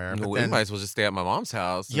somewhere. But We then, might as well just stay at my mom's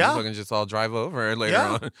house. And Yeah. we can just all drive over later Yeah.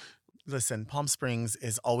 on. listen, Palm Springs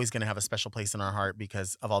is always going to have a special place in our heart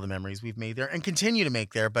because of all the memories we've made there and continue to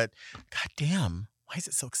make there. But goddamn, why is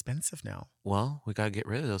it so expensive now? Well, we got to get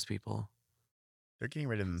rid of those people. They're getting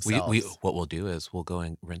rid of We themselves. What we'll do is we'll go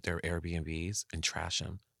and rent their Airbnbs and trash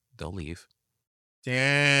them. They'll leave.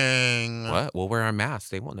 Dang. What? We'll wear our masks.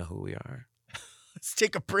 They won't know who we are. Let's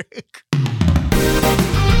take a break.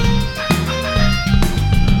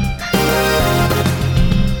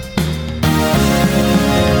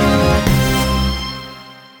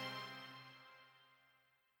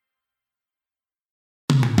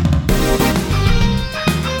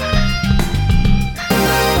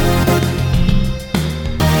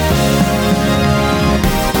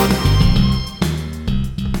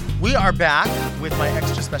 We are back with my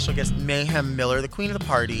extra special guest, Mayhem Miller, the queen of the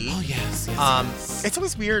party. Oh, yes. It's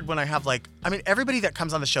always weird when I have everybody that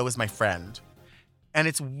comes on the show is my friend. And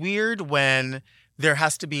it's weird when there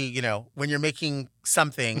has to be, when you're making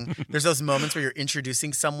something, there's those moments where you're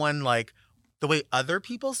introducing someone like the way other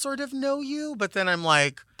people sort of know you. But then I'm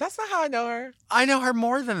like, That's not how I know her. I know her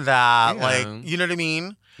more than that. Yeah. Like, you know what I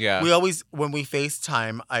mean? Yeah. We always, when we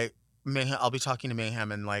FaceTime, I'll be talking to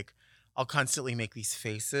Mayhem and like, I'll constantly make these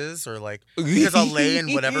faces or like, because I'll lay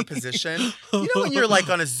in whatever position. You know when you're like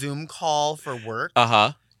on a Zoom call for work,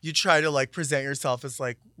 Uh-huh. you try to like present yourself as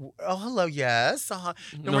like, oh, hello, yes.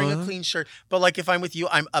 You're wearing a clean shirt. But like if I'm with you,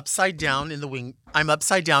 I'm upside down in the wing. I'm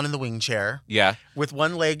upside down in the wing chair Yeah. with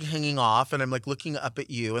one leg hanging off and I'm like looking up at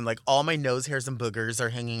you and like all my nose hairs and boogers are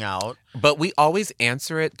hanging out. But we always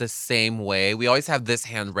answer it the same way. We always have this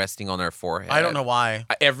hand resting on our forehead. I don't know why.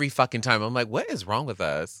 Every fucking time. I'm like, what is wrong with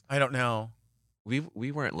us? I don't know.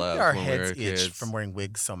 We weren't loved Our when we were heads itch kids. from wearing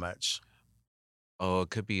wigs so much. Oh, it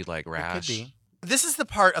could be like rash. It could be. This is the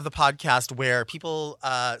part of the podcast where people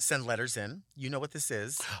send letters in. You know what this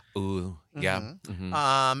is. Ooh, yeah. Mhm.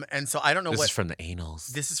 Mhm. And so I don't know This what. is from the anals.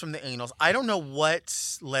 This is from the anals. I don't know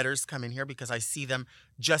what letters come in here because I see them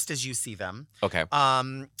just as you see them. Okay.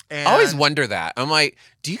 And I always wonder that. I'm like,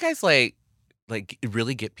 do you guys like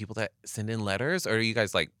really get people that send in letters, or do you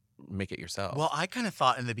guys like make it yourself? Well, I kind of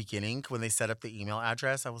thought in the beginning when they set up the email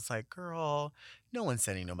address, I was like, girl, no one's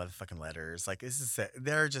sending no motherfucking letters. Like,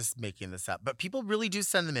 they're just making this up. But people really do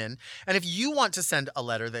send them in. And if you want to send a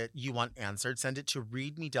letter that you want answered, send it to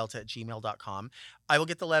readmedelta@gmail.com. I will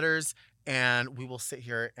get the letters and we will sit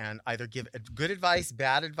here and either give good advice,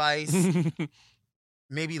 bad advice,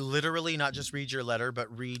 maybe literally not just read your letter,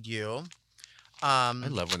 but read you. I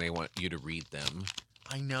love when they want you to read them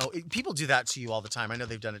I know. People do that to you all the time. I know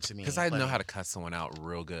they've done it to me. because I know plenty. how to cuss someone out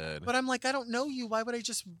real good. But I'm like, I don't know you. Why would I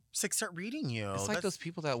just start reading you? It's like those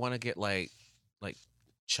people that want to get like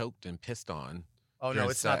choked and pissed on. Oh no, during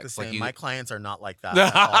it's not the sex. Like same. you. My clients are not like that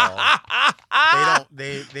at all.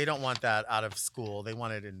 They don't want that out of school. They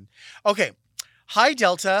want it in. Okay. Hi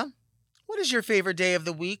Delta. What is your favorite day of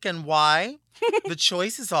the week and why? The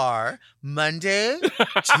choices are Monday,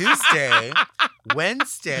 Tuesday,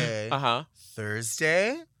 Wednesday, Uh-huh.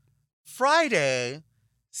 Thursday, Friday,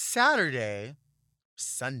 Saturday,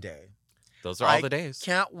 Sunday. Those are all the days.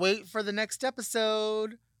 Can't wait for the next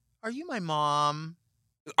episode. Are you my mom?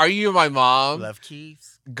 Are you my mom? Love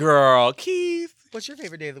Keith. Girl, Keith. What's your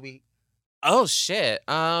favorite day of the week? Oh shit.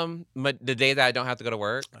 The day that I don't have to go to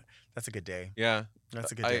work. That's a good day. Yeah.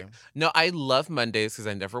 That's a good day. No, I love Mondays because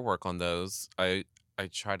I never work on those. I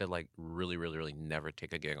try to like really, really, really never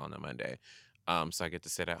take a gig on a Monday. So I get to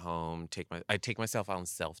sit at home, I take myself on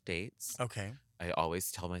self dates. Okay. I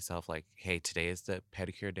always tell myself like, hey, today is the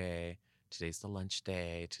pedicure day, today's the lunch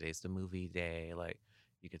day, today's the movie day. Like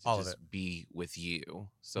you get to All of just it. be with you.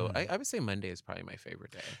 So I would say Monday is probably my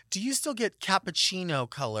favorite day. Do you still get cappuccino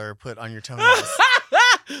color put on your toenails?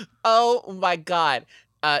 Oh my God.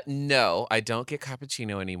 No, I don't get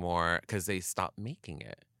cappuccino anymore because they stopped making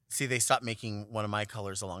it. See, they stopped making one of my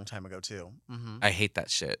colors a long time ago too. Mm-hmm. I hate that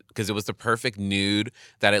shit because it was the perfect nude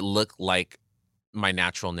that it looked like my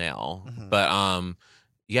natural nail. Mhm. But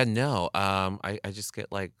yeah, no. I just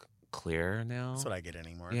get like clear now. That's what I get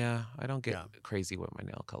anymore. Yeah, I don't get Yeah. crazy with my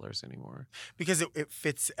nail colors anymore. Because it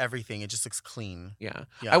fits everything. It just looks clean. Yeah.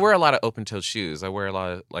 Yeah. I wear a lot of open-toed shoes. I wear a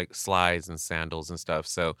lot of like slides and sandals and stuff.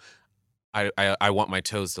 So I want my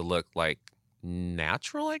toes to look like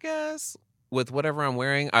natural, I guess, with whatever I'm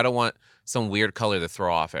wearing. I don't want some weird color to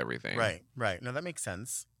throw off everything. Right. No, that makes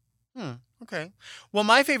sense. Okay. Well,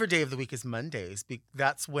 my favorite day of the week is Mondays.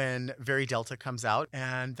 That's when Very Delta comes out,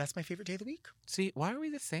 and that's my favorite day of the week. See, why are we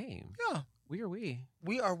the same? Yeah. We are we.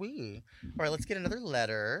 We are we. All right, let's get another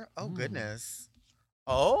letter. Oh, Ooh. goodness.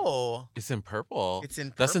 Oh, It's in purple. it's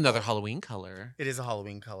in purple. That's another Halloween color. It is a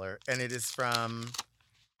Halloween color, and it is from,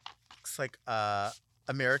 looks like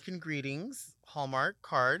American Greetings, Hallmark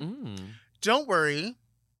card. Don't worry,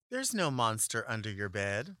 there's no monster under your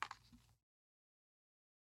bed.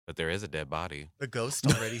 But there is a dead body. The ghost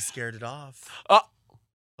already scared it off. Oh.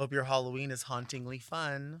 Hope your Halloween is hauntingly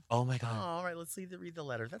fun. Oh my Oh, God. all right, let's read the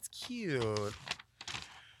letter. That's cute.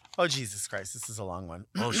 Oh, Jesus Christ, this is a long one.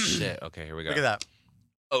 Oh shit. Okay, here we go. Look at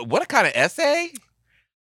that. What a kind of essay?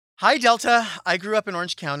 Hi, Delta. I grew up in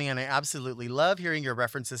Orange County, and I absolutely love hearing your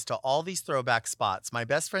references to all these throwback spots. My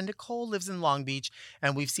best friend Nicole lives in Long Beach,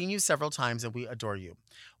 and we've seen you several times, and we adore you.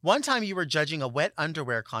 One time you were judging a wet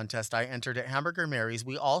underwear contest I entered at Hamburger Mary's.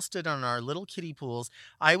 We all stood on our little kiddie pools.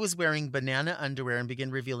 I was wearing banana underwear and began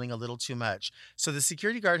revealing a little too much. So the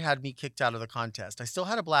security guard had me kicked out of the contest. I still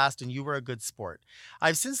had a blast, and you were a good sport.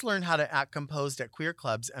 I've since learned how to act composed at queer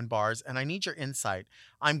clubs and bars, and I need your insight.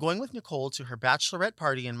 I'm going with Nicole to her bachelorette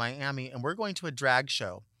party in Miami, and we're going to a drag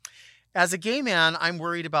show. As a gay man, I'm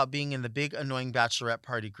worried about being in the big, annoying bachelorette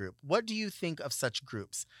party group. What do you think of such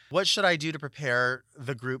groups? What should I do to prepare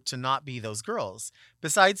the group to not be those girls?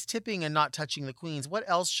 Besides tipping and not touching the queens, what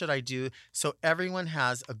else should I do so everyone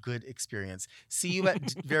has a good experience? See you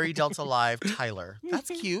at Very Delta Live, Tyler. That's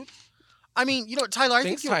cute. I mean, you know what, Tyler,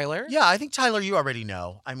 Thanks, Tyler. Yeah, I think Tyler, you already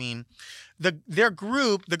know. I mean, the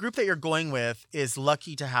group that you're going with is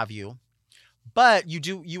lucky to have you. But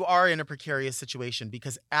you are in a precarious situation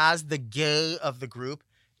because as the gay of the group,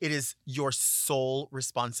 it is your sole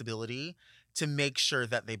responsibility to make sure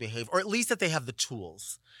that they behave, or at least that they have the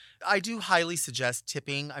tools. I do highly suggest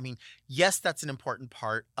tipping. I mean, yes, that's an important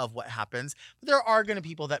part of what happens, but there are going to be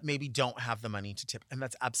people that maybe don't have the money to tip, and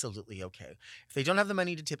that's absolutely okay. If they don't have the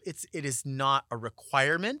money to tip, it is not a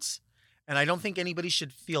requirement, and I don't think anybody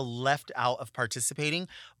should feel left out of participating,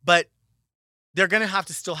 but they're going to have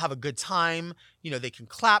to still have a good time. You know, they can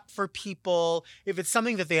clap for people. If it's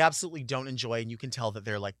something that they absolutely don't enjoy and you can tell that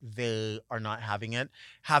they are not having it,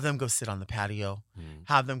 have them go sit on the patio,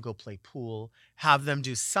 have them go play pool, have them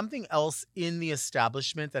do something else in the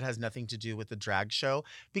establishment that has nothing to do with the drag show,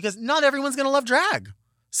 because not everyone's going to love drag.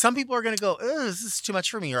 Some people are going to go, oh, this is too much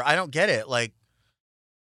for me, or I don't get it. Like,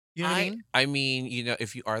 you know what I mean? I mean, you know,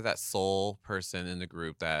 if you are that sole person in the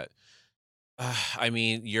group that, I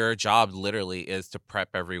mean, your job literally is to prep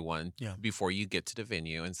everyone before you get to the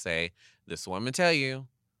venue and say, this is what I'm going to tell you.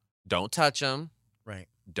 Don't touch them. Right.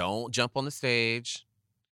 Don't jump on the stage.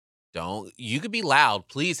 You could be loud.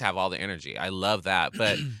 Please have all the energy. I love that.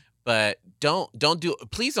 But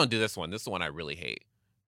please don't do this one. This is the one I really hate.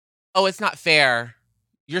 Oh, it's not fair.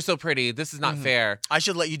 You're so pretty. This is not fair. I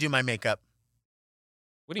should let you do my makeup.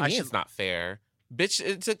 What do you mean it's not fair?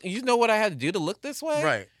 Bitch, you know what I had to do to look this way?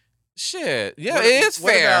 Right. Shit. Yeah, What- it is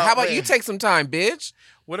what fair. about- How about you wait. take some time, bitch?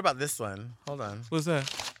 What about this one? Hold on. What's that?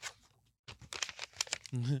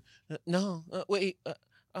 No. Wait.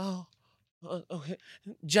 Okay.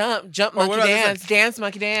 Jump, Oh, what monkey about this dance, dance,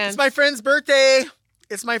 monkey dance. It's my friend's birthday.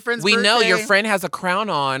 It's my friend's We birthday. know your friend has a crown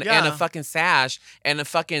on and Yeah. a fucking sash and a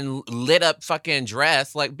fucking lit up fucking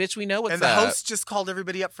dress. Like, bitch, we know what's And the up. host just called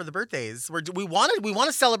everybody up for the birthdays. We want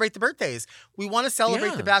to celebrate the birthdays. We want to celebrate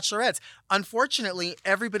Yeah. the bachelorettes. Unfortunately,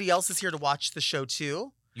 everybody else is here to watch the show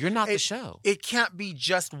too. You're not the show. It can't be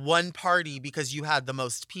just one party because you had the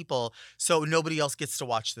most people, so nobody else gets to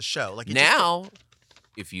watch the show. Like Now,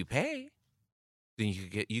 if you pay, then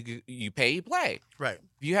you pay, you play. right.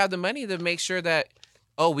 You have the money to make sure that,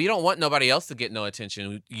 oh, we don't want nobody else to get no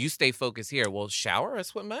attention. You stay focused here. Well, shower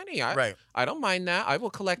us with money. Right. I don't mind that. I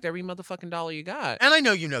will collect every motherfucking dollar you got. And I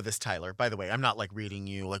know you know this, Tyler. By the way, I'm not like reading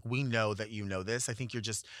you. Like we know that you know this. I think you're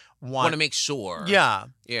just Want to make sure. Yeah.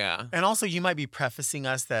 Yeah. And also, you might be prefacing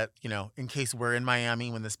us that, in case we're in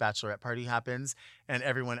Miami when this bachelorette party happens and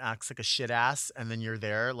everyone acts like a shit ass and then you're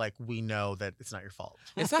there, like, we know that it's not your fault.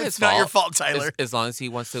 It's not his It's not your fault. fault, Tyler. As long as he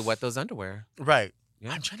wants to wet those underwear. Right.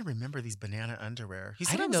 Yeah. I'm trying to remember these banana underwear. He I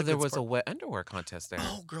said didn't I know there good was a sport. wet underwear contest there.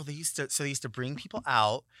 Oh, girl, they used to bring people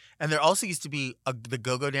out. And there also used to be the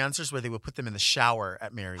go-go dancers where they would put them in the shower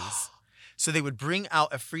at Mary's. So they would bring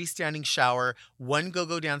out a freestanding shower. One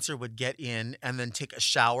go-go dancer would get in and then take a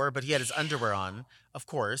shower, but he had his underwear on, of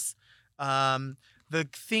course. The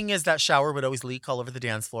thing is that shower would always leak all over the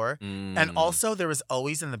dance floor. And Mm. also there was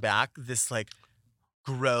always in the back this like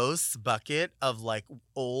gross bucket of like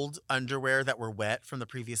old underwear that were wet from the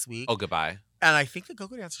previous week. Oh, goodbye. And I think the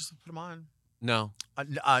go-go dancers would put them on. No.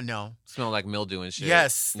 No. Smell like mildew and shit.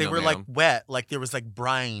 Yes, they No, were like ma'am. wet, like there was like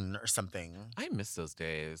brine or something. I miss those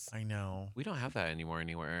days. I know. We don't have that anymore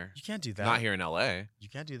anywhere. You can't do that. Not here in LA. You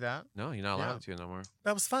can't do that. No, you're not Yeah. allowed to no more.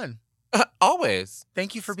 That was fun. Always.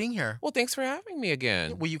 Thank you for being here. Well, thanks for having me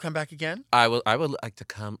again. Will you come back again? I would like to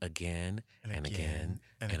come again and again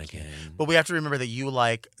and again. But we have to remember that you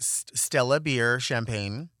like Stella beer,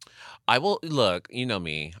 champagne. I will look, you know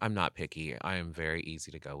me. I'm not picky. I am very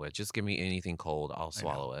easy to go with. Just give me anything cold, I'll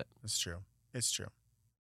swallow it. It's true. It's true.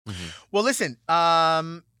 Mhm. Well, listen,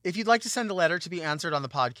 if you'd like to send a letter to be answered on the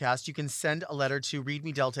podcast, you can send a letter to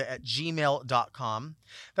readmedelta@gmail.com.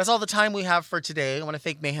 That's all the time we have for today. I want to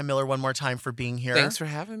thank Mayhem Miller one more time for being here. Thanks for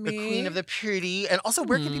having me. The queen of the purity. And also,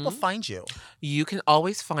 where can people find you? You can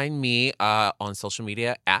always find me on social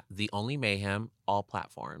media at The Only Mayhem, all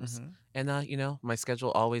platforms. Mhm. And, my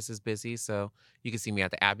schedule always is busy. So you can see me at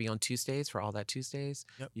the Abbey on Tuesdays for All That Tuesdays.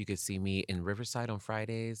 Yep. You can see me in Riverside on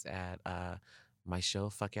Fridays at my show,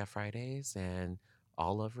 Fuck Yeah Fridays. And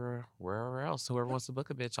all over wherever else. Whoever wants to book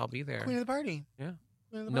a bitch, I'll be there. Queen of the party. Yeah.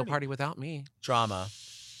 Queen of the No party without me. Drama.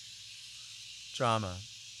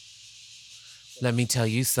 Let me tell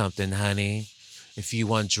you something, honey. If you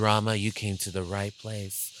want drama, you came to the right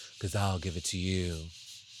place, because I'll give it to you.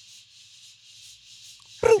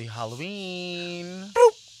 Happy Halloween.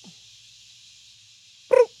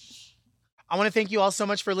 I want to thank you all so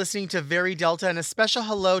much for listening to Very Delta, and a special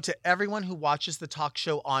hello to everyone who watches the talk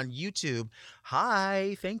show on YouTube.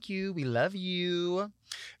 Hi, thank you. We love you.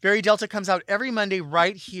 Very Delta comes out every Monday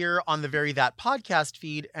right here on the Very That podcast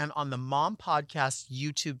feed and on the Mom Podcast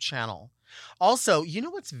YouTube channel. Also, you know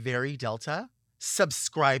what's Very Delta?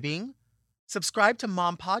 Subscribing. Subscribe to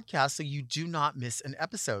Mom Podcast so you do not miss an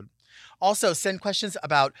episode. Also, send questions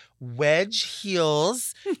about wedge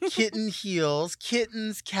heels, kitten heels,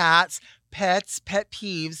 kittens, cats, pets, pet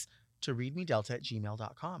peeves to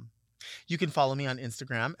readmedelta@gmail.com. You can follow me on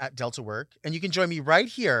Instagram at DeltaWork, and you can join me right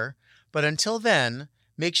here. But until then,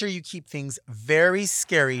 make sure you keep things very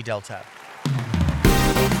scary, Delta.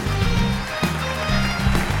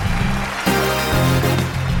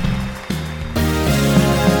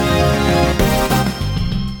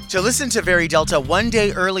 To listen to Very Delta one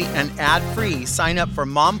day early and ad-free, sign up for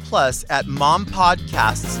Mom Plus at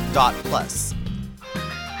mompodcasts.plus.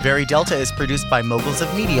 Very Delta is produced by Moguls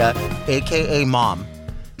of Media, aka Mom.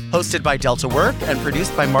 Hosted by Delta Work and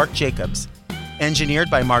produced by Mark Jacobs. Engineered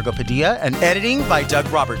by Margot Padilla and editing by Doug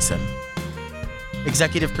Robertson.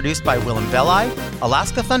 Executive produced by Willem Belli,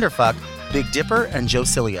 Alaska Thunderfuck, Big Dipper, and Joe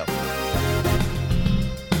Cilio.